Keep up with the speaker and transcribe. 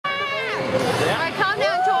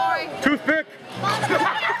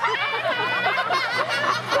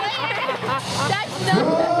That's not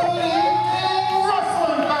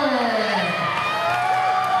wrestling fan.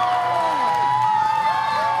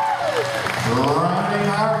 Rounding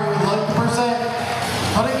out, we would like to present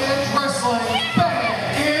Cutting Edge Wrestling Bad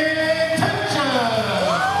Intentions.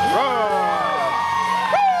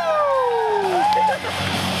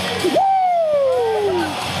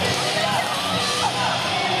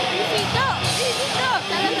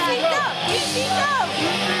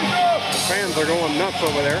 Fans are going nuts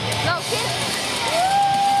over there. No, kids.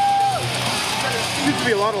 There used to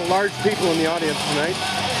be a lot of large people in the audience tonight.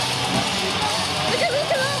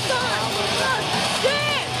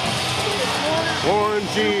 Warren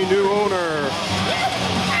G, new owner.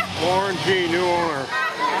 Warren G, new owner.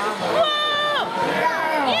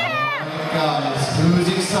 Guys, who's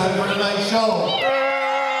excited for tonight's show?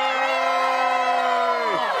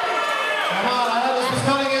 Come on, I know this was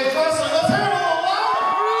Cutting Edge Wrestling. Let's hear it a little louder.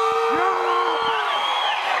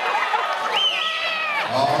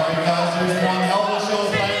 All right, guys, there's one hell of a show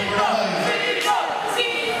playing for tonight.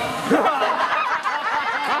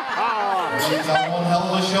 We've got one hell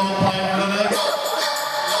of a show playing for tonight.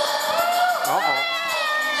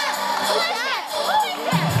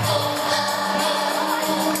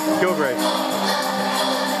 Kilgrave.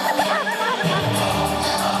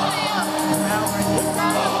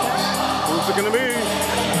 Who's it gonna be?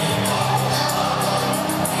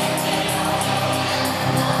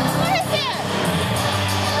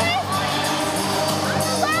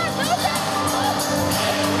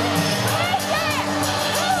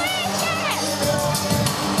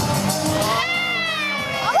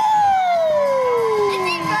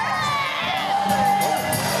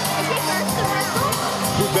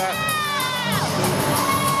 Who's that?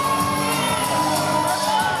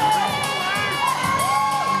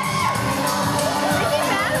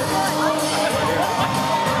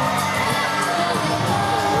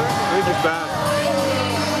 I think he's bad.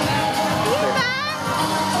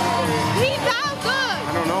 He's out good.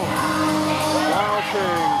 I don't know. Wild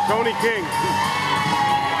Thing. Tony King.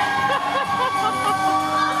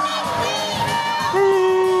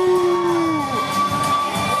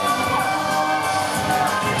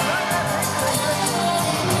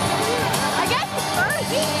 I guess it's first.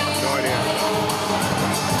 No idea.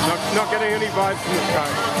 Not getting any vibes from this guy.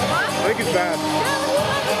 I think he's bad.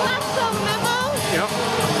 Yep.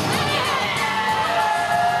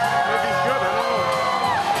 Maybe he's good, I don't know.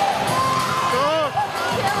 Oh.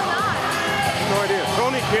 No idea.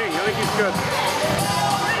 Tony King, I think he's good.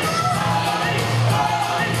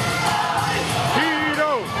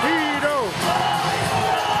 Tito! Tito!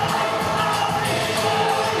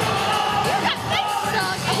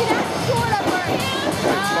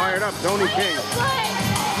 Fired up, Tony King.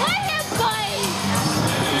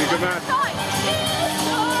 Be a good match. A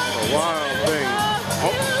wild thing.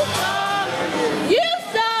 Oh. You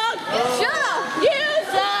suck! Shut up! You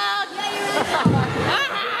suck!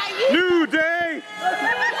 New Day!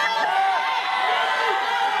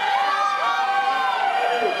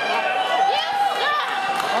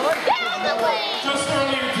 Just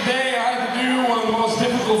earlier today, I had to do one of the most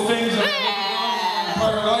difficult things I've ever done in my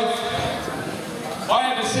entire life. I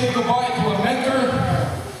had to say goodbye to a mentor.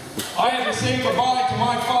 I had to say goodbye to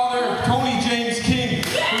my father, Tony James King,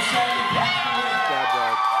 who sadly passed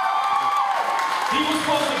away. He was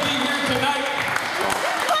supposed to be here tonight,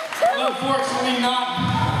 but unfortunately not.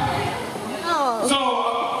 So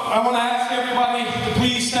I want to ask everybody to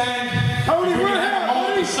please stand. We're going to have a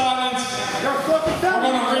moment of silence. We're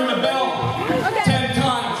going to ring the bell 10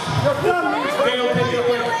 times. They'll take it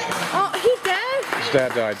away. Oh, he's dead? His dad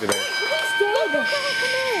died today. He's dead.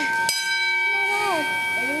 Come on.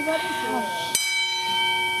 Everybody's dead.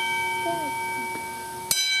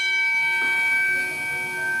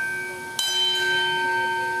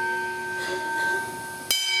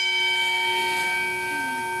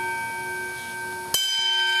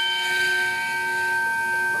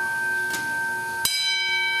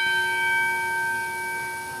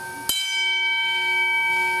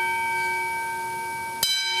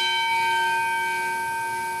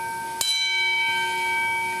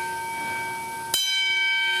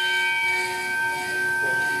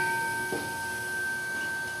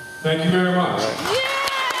 Thank you very much.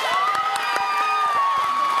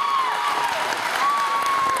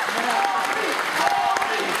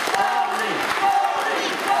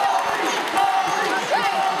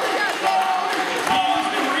 Oh,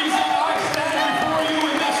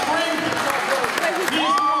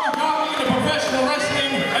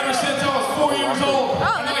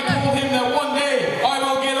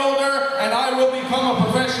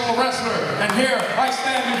 And here I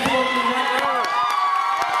stand before you right now.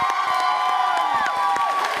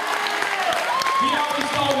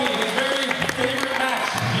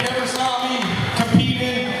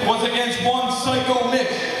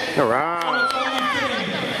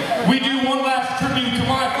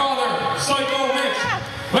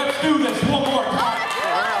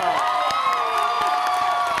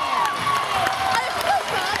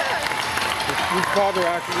 father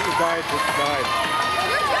actually died. Just died.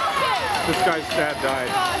 You're joking! This guy's dad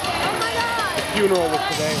died. Oh my god! The funeral was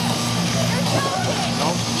today. You're joking!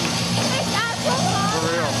 Nope. It's actual For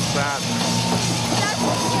real. Sad.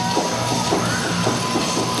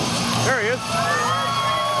 There he is.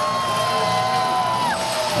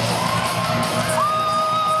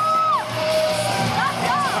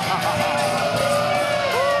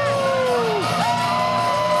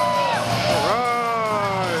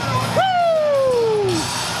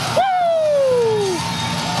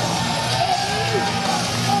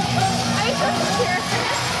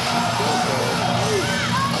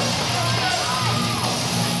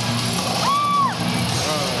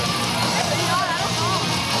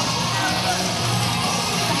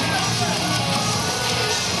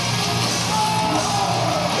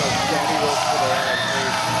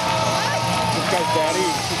 Daddy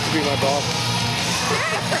used to be my boss.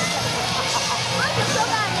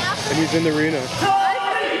 And he's in the arena.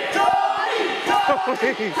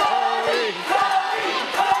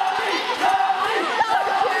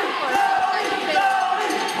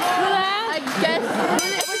 I guess.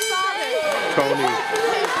 Tony.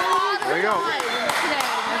 There you go.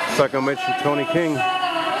 Suck on Mitch and Tony King.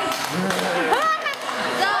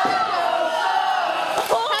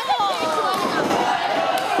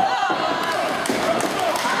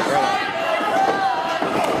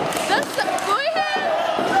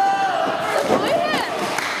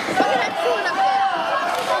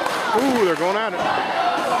 Ooh, they're going at it.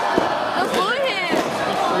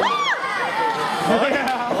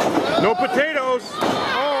 No potatoes.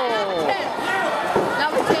 Oh. No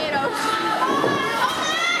potatoes.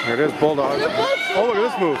 Here it is, Bulldog. Oh, look at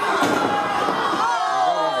this move.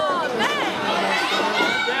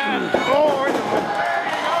 Oh, right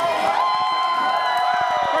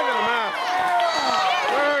in the mat.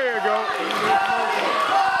 There you go.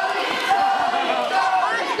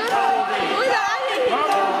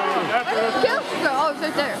 Oh, it's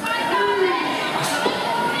right there.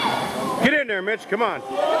 Get in there, Mitch. Come on.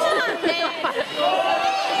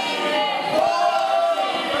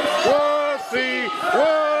 Wussy,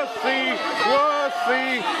 wussy,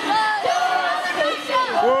 wussy,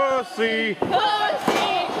 wussy.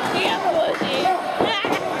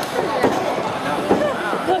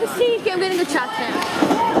 Okay, I'm getting a chat now.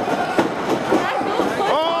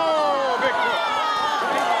 Oh, big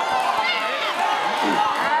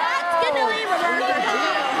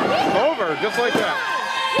over, just like that.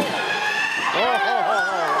 Oh.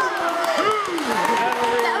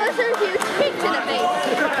 That was a huge kick to the face.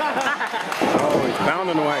 Oh, he's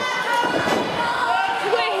pounding away.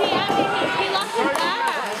 Wait, he lost his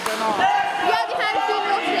back. Yeah, they had a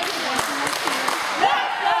funeral today.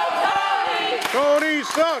 Tony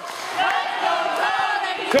sucks.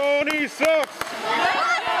 Tony sucks.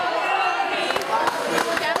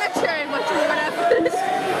 Okay, I'm not sharing much more what happens.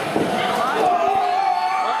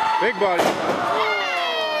 Big body.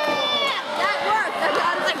 That worked. That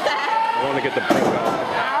got it like that. I want to get the breath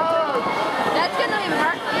out. That's gonna even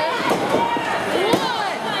work.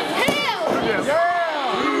 What? Tail!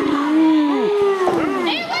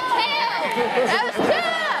 Hey, what tail? That was two!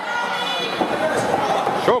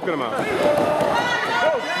 Choking him out.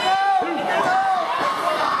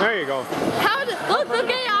 There you go. How did look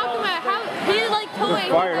at Aquaman? How he like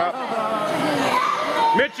toying. Fired up.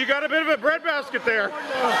 Mitch, you got a bit of a breadbasket there. I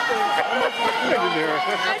knew you were gonna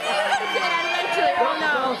say that eventually. Oh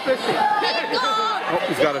no. He's gone! Oh,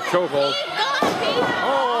 he's got a chokehold. He's gone, Pete!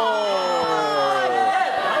 Oh!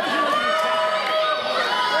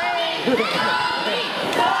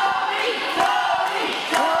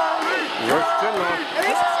 Works chin lock.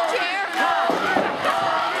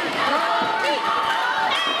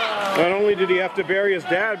 Not only did he have to bury his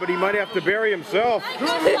dad, but he might have to bury himself. There's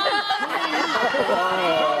Marky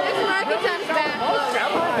Time's back.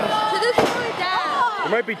 So this is my dad.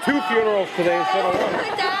 There might be 2 funerals today instead of 1. My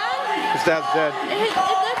dad? His dad's dead. Is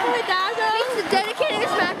that my dad though? He's dedicating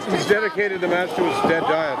his match to He's dedicated the match to his dead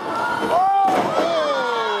dad. Oh!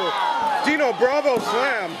 Dino Bravo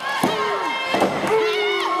slam.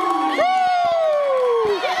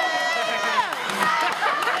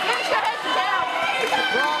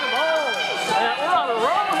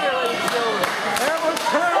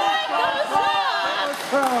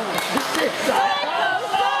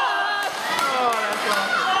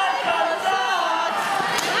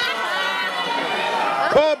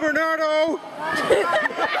 Paul Bernardo!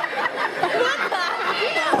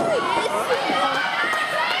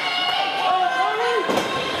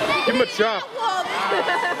 Give him a chop.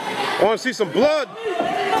 I want to see some blood. I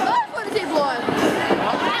want to see blood.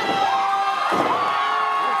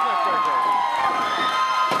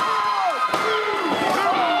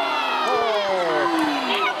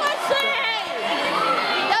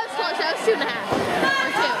 least 2.5 or 2.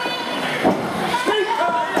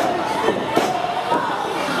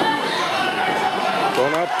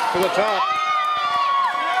 Going up to the top.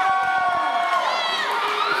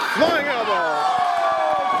 Flying elbow.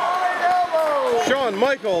 Shawn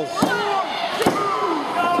Michaels.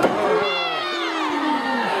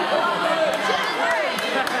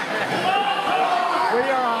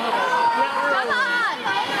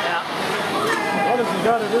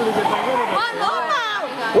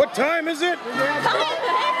 What time is it?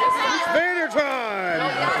 It's Vader time!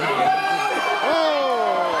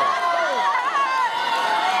 Oh!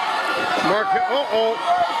 Mark,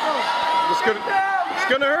 it's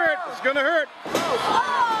gonna hurt, it's gonna hurt.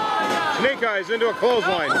 Snake Eyes into a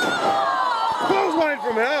clothesline. Clothesline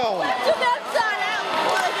from hell.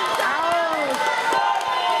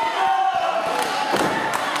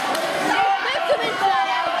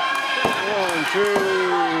 1, 2, 3.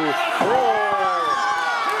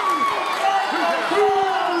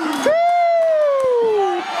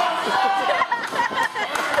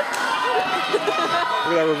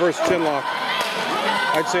 Look at that reverse chin lock.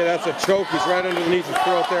 I'd say that's a choke. He's right underneath his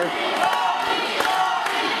throat there.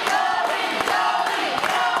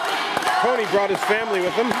 Tony brought his family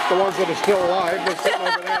with him, the ones that are still alive. They're sitting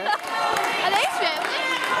over there. Are they his family?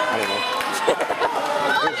 I don't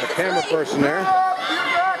know. There's a camera person there.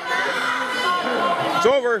 It's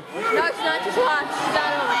over. No, it's not. Just watch. It's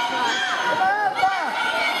not over.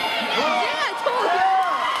 Yeah, I told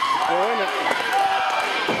you. Go in it.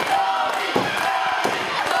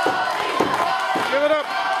 Give it up.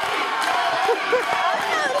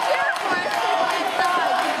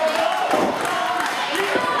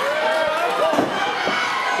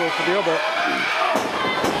 Go for the elbow.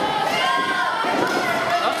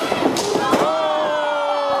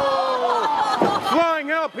 Oh! Flying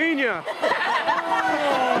jalapeno.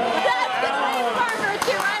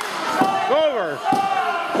 Over.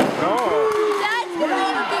 No. That's going to be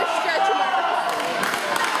a good stretch mark.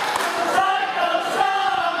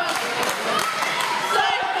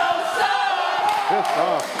 Pissed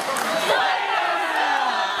off.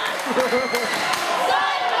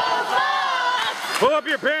 Pull up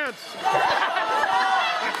your pants.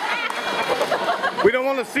 We don't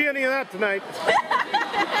want to see any of that tonight.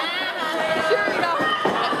 Sure you don't.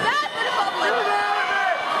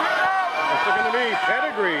 What's it going to be?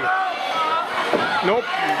 Pedigree. Nope.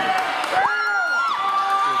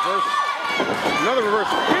 Reverse. Another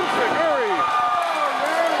reverse. Insecurity.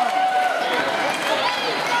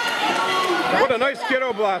 What a nice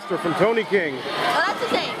ghetto blaster from Tony King. Oh, that's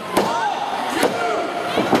his name.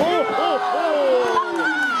 Oh, oh, oh.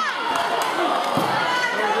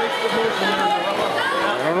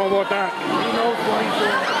 I don't know about that.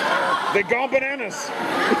 They gone bananas.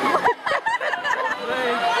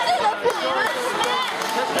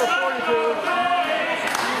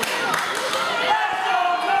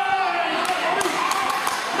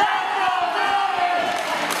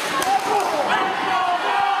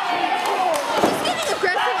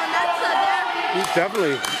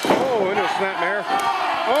 Definitely. Oh, into a snapmare.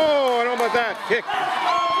 Oh, I don't know about that. Kick.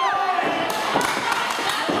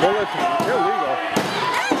 Bullet. Illegal.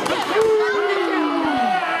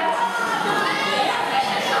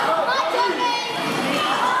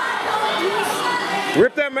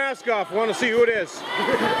 Rip that mask off. I want to see who it is. You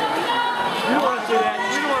don't want to see that.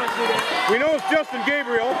 You don't want to see that. We know it's Justin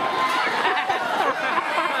Gabriel.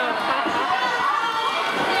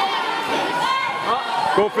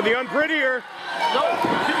 Go for the unprettier.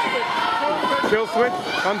 Chill switch,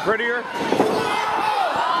 unprettier.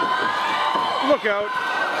 Look out.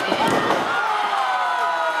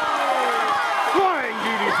 Flying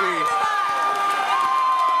DDT.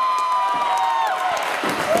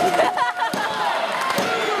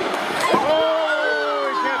 Oh,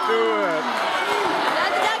 he can't do it.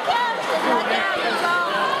 That counts.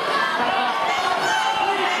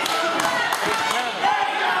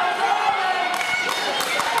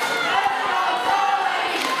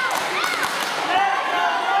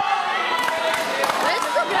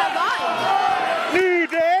 New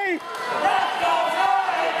day.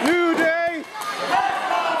 New day.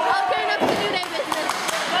 I'll turn up the New Day business.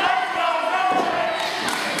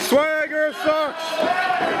 Swagger sucks.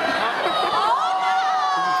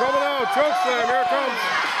 He's in trouble now. Choke slam. Here it comes.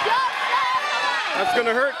 That's going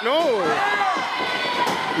to hurt. No.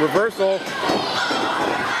 Reversal.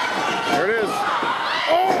 There it is.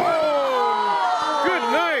 Oh! Good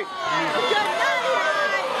night.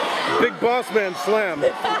 Big boss man slam.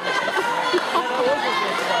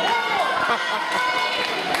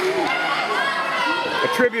 A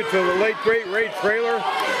tribute to the late great Ray Traylor.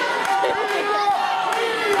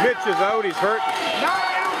 Mitch is out. He's hurt.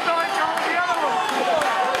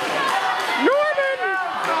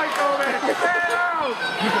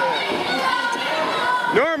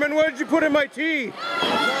 Norman, what did you put in my tea?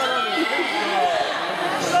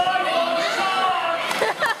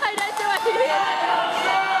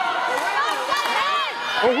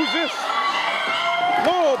 Oh, who's this?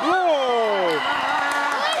 Low blow!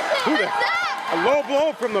 Who the? A low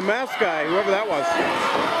blow from the mask guy, whoever that was.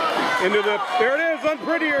 Into the, there it is,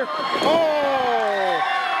 unprettier. Oh!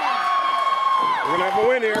 We're gonna have a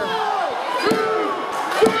win here.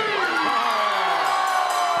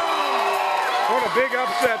 What a big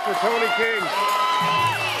upset for Tony King.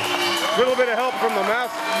 A little bit of help from the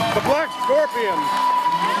mask, the Black Scorpion.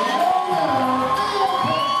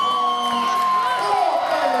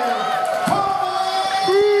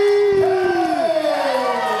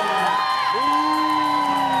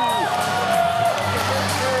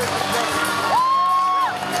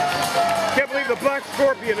 The Black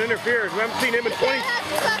Scorpion interferes. We haven't seen him in 20.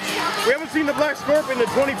 We haven't seen the Black Scorpion in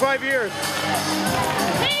 25 years.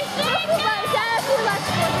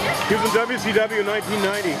 He was in WCW in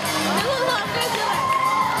 1990.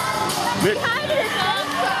 Mitch.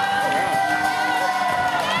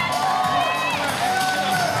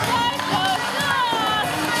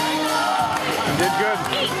 He did good.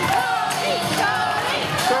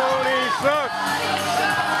 Tony sucks.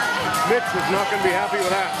 Mitch is not going to be happy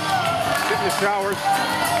with that. Getting the showers.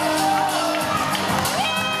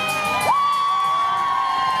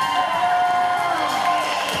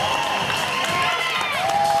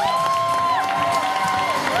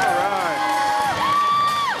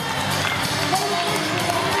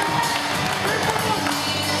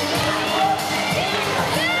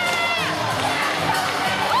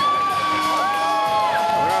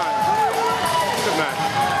 All right. Good match.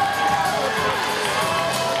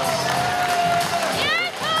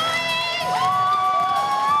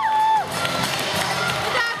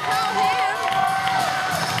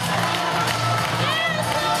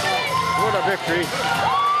 Victory.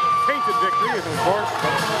 Tainted victory, of course.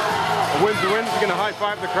 A win's a win. He's going to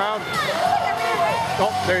high-five the crowd.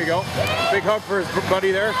 Oh, there you go. Big hug for his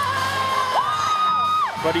buddy there.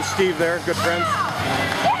 Buddy Steve there. Good friends.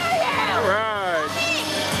 All right.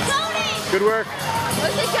 Good work.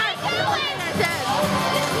 What's the guy doing?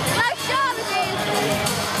 Nice job, Dave.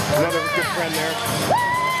 Another good friend there.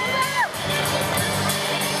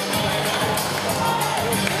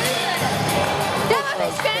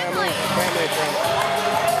 Family friend.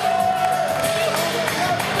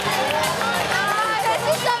 This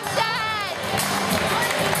is so sad.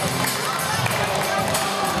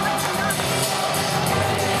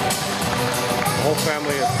 The whole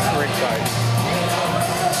family is ringside.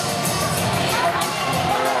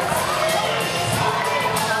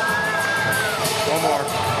 One more.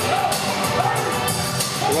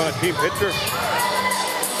 You want a team picture?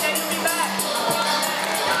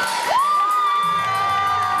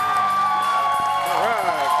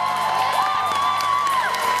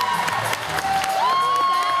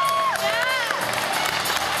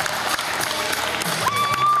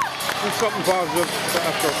 Something positive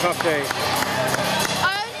after a tough day.